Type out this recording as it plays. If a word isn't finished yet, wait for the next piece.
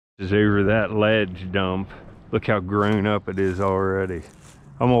Is over that ledge dump. Look how grown up it is already.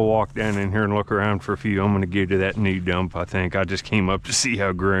 I'm gonna walk down in here and look around for a few. I'm gonna go to that new dump, I think. I just came up to see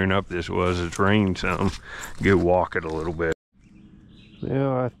how grown up this was. It's rained some. Go walk it a little bit.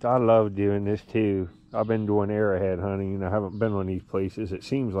 Yeah, I love doing this too. I've been doing arrowhead hunting and I haven't been on these places. It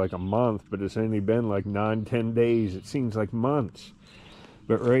seems like a month, but it's only been like 9-10 days. It seems like months.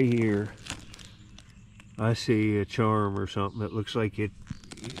 But right here, I see a charm or something that looks like it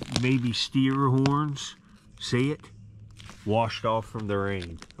maybe steer horns. See it? Washed off from the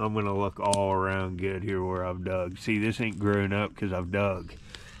rain. I'm gonna look all around good here where I've dug. See, this ain't grown up because I've dug.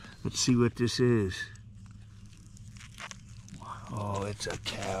 Let's see what this is. Oh, it's a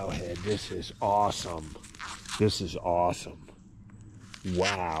cow head. This is awesome. This is awesome.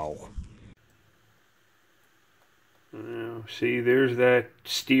 Wow. See, there's that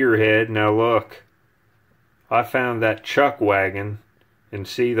steer head. Now look, I found that chuck wagon, and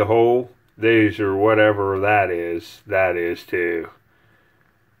see the hole? These or whatever that is too.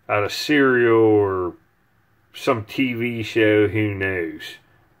 Out of cereal or some TV show, who knows?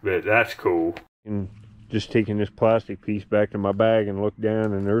 But that's cool. And just taking this plastic piece back to my bag and look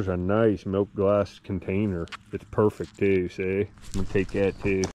down, and there's a nice milk glass container. It's perfect too, see? I'm gonna take that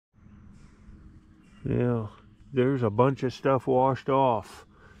too. Yeah, there's a bunch of stuff washed off.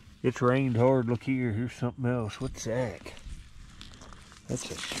 It's rained hard. Look here, here's something else. What's that? That's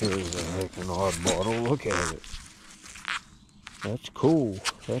a sure as a heck an odd bottle. Look at it. That's cool.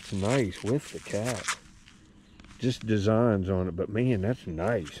 That's nice with the cap. Just designs on it, but man, that's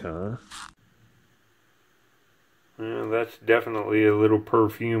nice, huh? Yeah, that's definitely a little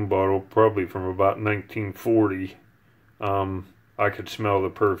perfume bottle, probably from about 1940. I could smell the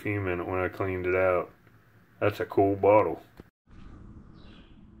perfume in it when I cleaned it out. That's a cool bottle.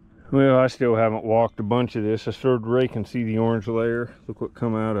 Well, I still haven't walked a bunch of this. I started raking, see the orange layer? Look what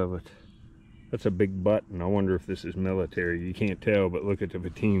come out of it. That's a big button. I wonder if this is military. You can't tell, but look at the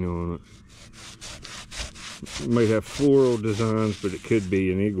patina on it. It might have floral designs, but it could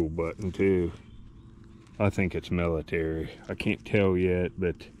be an eagle button too. I think it's military. I can't tell yet,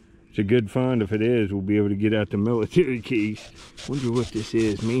 but it's a good find. If it is, we'll be able to get out the military keys. Wonder what this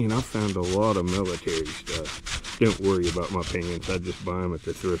is. Man, I found a lot of military stuff. Don't worry about my pants. I just buy them at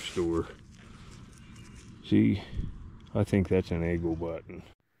the thrift store. See, I think that's an eagle button.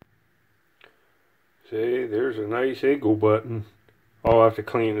 See, there's a nice eagle button. I'll have to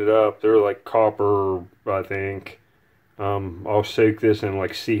clean it up. They're like copper, I think. I'll soak this in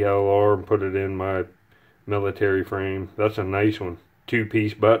like CLR and put it in my military frame. That's a nice one.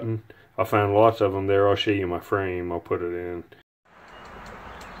 2-piece button. I found lots of them there. I'll show you my frame. I'll put it in.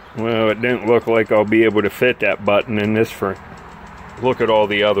 Well, it didn't look like I'll be able to fit that button in this frame. Look at all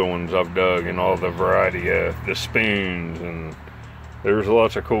the other ones I've dug and all the variety of the spoons, and there's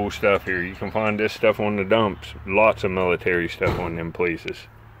lots of cool stuff here. You can find this stuff on the dumps. Lots of military stuff on them places.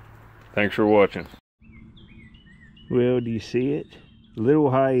 Thanks for watching. Well, do you see it?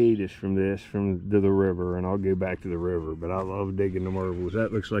 Little hiatus from this, from to the river, and I'll go back to the river, but I love digging the marbles.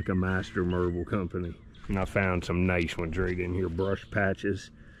 That looks like a master marble company. And I found some nice ones right in here, brush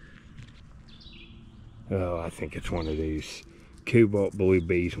patches. Oh, I think it's one of these cobalt blue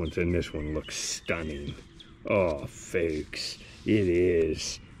base ones, and this one looks stunning. Oh, folks, it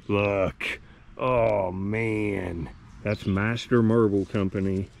is. Look. Oh, man. That's Master Marble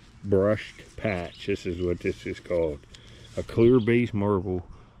Company brushed patch. This is what this is called. A clear base marble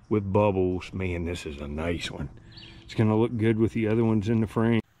with bubbles. Man, this is a nice one. It's going to look good with the other ones in the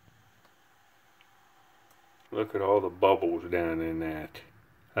frame. Look at all the bubbles down in that.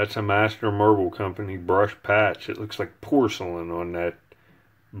 That's a Master Marble Company brush patch. It looks like porcelain on that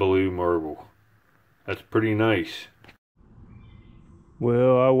blue marble. That's pretty nice.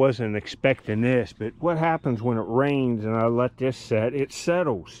 Well, I wasn't expecting this, but what happens when it rains and I let this set? It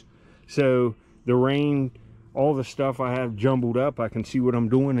settles. So the rain, all the stuff I have jumbled up, I can see what I'm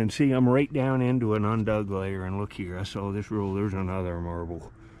doing, and see I'm right down into an undug layer. And look here, I saw this roll. There's another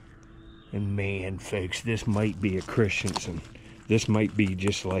marble. And man, folks, this might be a Christensen. This might be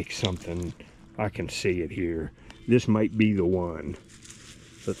just like something. I can see it here. This might be the one.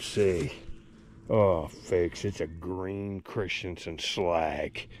 Let's see. Oh, folks, it's a green Christensen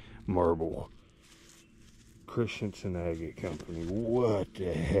slag marble. Christensen Agate Company. What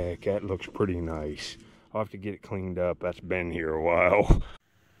the heck? That looks pretty nice. I'll have to get it cleaned up. That's been here a while.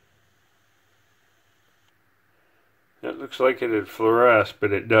 That looks like it'd fluoresce,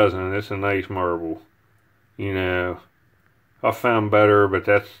 but it doesn't. It's a nice marble. You know, I found better, but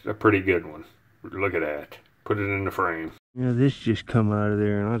that's a pretty good one. Look at that. Put it in the frame. You know, this just come out of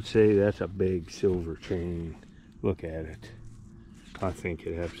there, and I'd say that's a big silver chain. Look at it. I think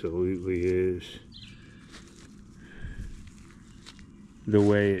it absolutely is. The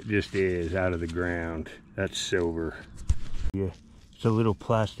way it just is out of the ground. That's silver. Yeah, it's a little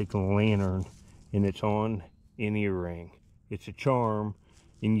plastic lantern and it's on an earring. It's a charm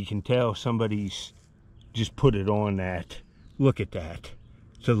and you can tell somebody's just put it on that. Look at that.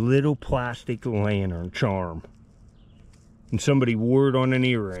 It's a little plastic lantern charm. And somebody wore it on an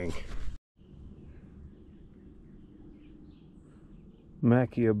earring.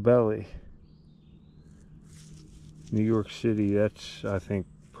 Machiavelli. New York City, that's, I think,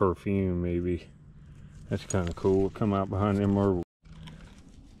 perfume maybe. That's kind of cool. It'll come out behind them marbles.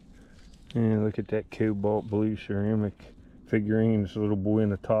 And look at that cobalt blue ceramic figurine. It's a little boy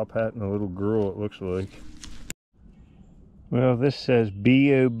in a top hat and a little girl, it looks like. Well, this says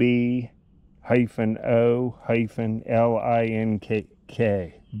BOB-O-LINK,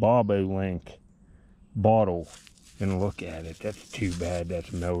 Bobolink bottle. And look at it. That's too bad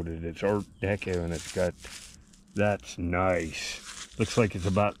that's melted. It's Art Deco and it's got, that's nice. Looks like it's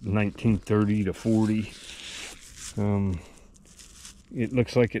about 1930 to 40. It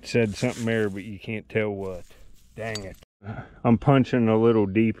looks like it said something there, but you can't tell what. Dang it. I'm punching a little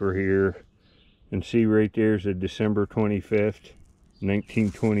deeper here. And see right there's a December 25th,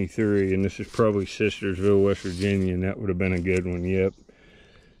 1923. And this is probably Sistersville, West Virginia. And that would have been a good one, yep.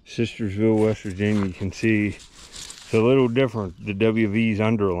 Sistersville, West Virginia, you can see it's a little different. The WV's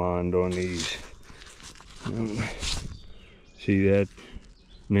underlined on these. See that?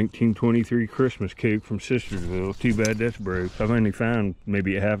 1923 Christmas cake from Sistersville. Too bad that's broke. I've only found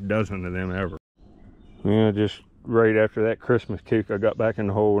maybe a half dozen of them ever. Yeah, just right after that Christmas cake, I got back in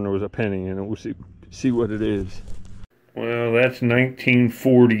the hole and there was a penny in it. We'll see what it is. Well, that's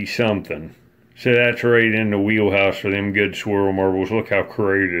 1940 something. So that's right in the wheelhouse for them good swirl marbles. Look how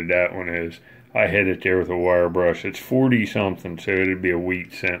corroded that one is. I hit it there with a wire brush. It's 40 something, so it'd be a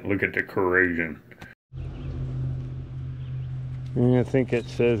wheat cent. Look at the corrosion. And I think it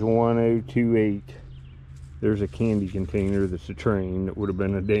says 1028. There's a candy container that's a train that would have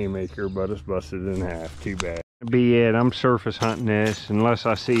been a daymaker, but it's busted in half. Too bad. Be it. I'm surface hunting this. Unless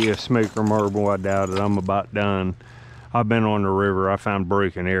I see a smoker marble, I doubt it. I'm about done. I've been on the river. I found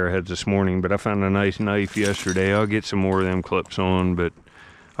broken arrowheads this morning, but I found a nice knife yesterday. I'll get some more of them clips on, but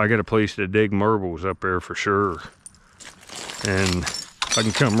I got a place to dig marbles up there for sure. And I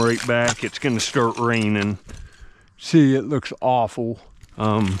can come right back. It's going to start raining. See, it looks awful.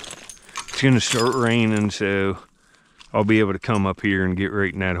 It's going to start raining, so I'll be able to come up here and get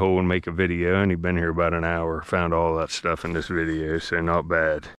right in that hole and make a video. I only been here about an hour. Found all that stuff in this video, so not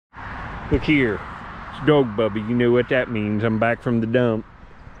bad. Look here. It's Dog Bubby. You know what that means. I'm back from the dump.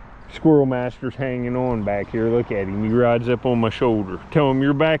 Squirrel Master's hanging on back here. Look at him. He rides up on my shoulder. Tell him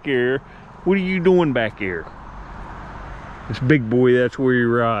you're back here. What are you doing back here? This big boy, that's where he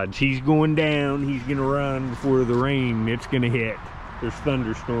rides. He's going down. He's going to run before the rain. It's going to hit. There's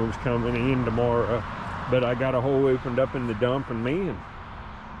thunderstorms coming in tomorrow. But I got a hole opened up in the dump, and man,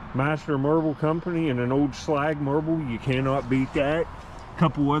 Master Marble Company and an old slag marble, you cannot beat that. A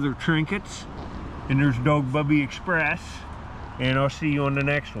couple other trinkets, and there's Dog Bubby Express, and I'll see you on the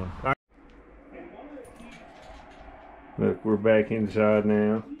next one. Look, we're back inside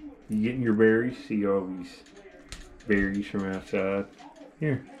now. You getting your berries? See all these berries from outside.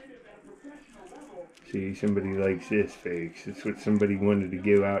 Here. See, somebody likes this, folks. It's what somebody wanted to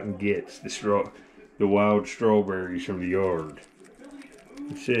go out and get. It's the wild strawberries from the yard.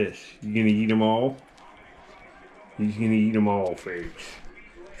 What's this? You gonna eat them all? He's gonna eat them all, folks.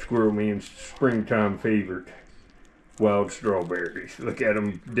 Squirrel Man's springtime favorite. Wild strawberries. Look at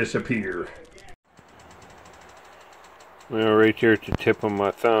them disappear. Well, right there at the tip of my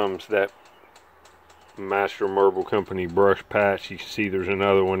thumbs, that Master Marble Company brush patch. You can see there's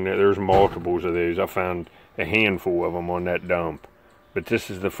another one there. There's multiples of those. I found a handful of them on that dump. But this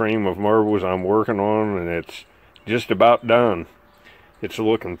is the frame of marbles I'm working on, and it's just about done. It's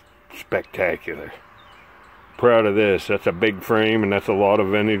looking spectacular. Proud of this. That's a big frame, and that's a lot of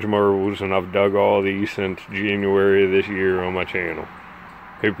vintage marbles, and I've dug all these since January of this year on my channel.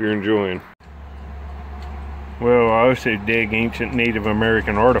 Hope you're enjoying. Well, I also dig ancient Native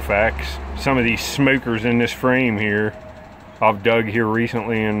American artifacts. Some of these smokers in this frame here, I've dug here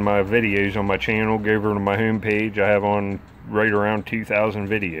recently in my videos on my channel. Go over to my homepage. I have on right around 2,000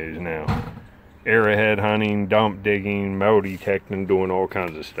 videos now. Arrowhead hunting, dump digging, metal detecting, doing all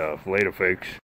kinds of stuff. Later, folks.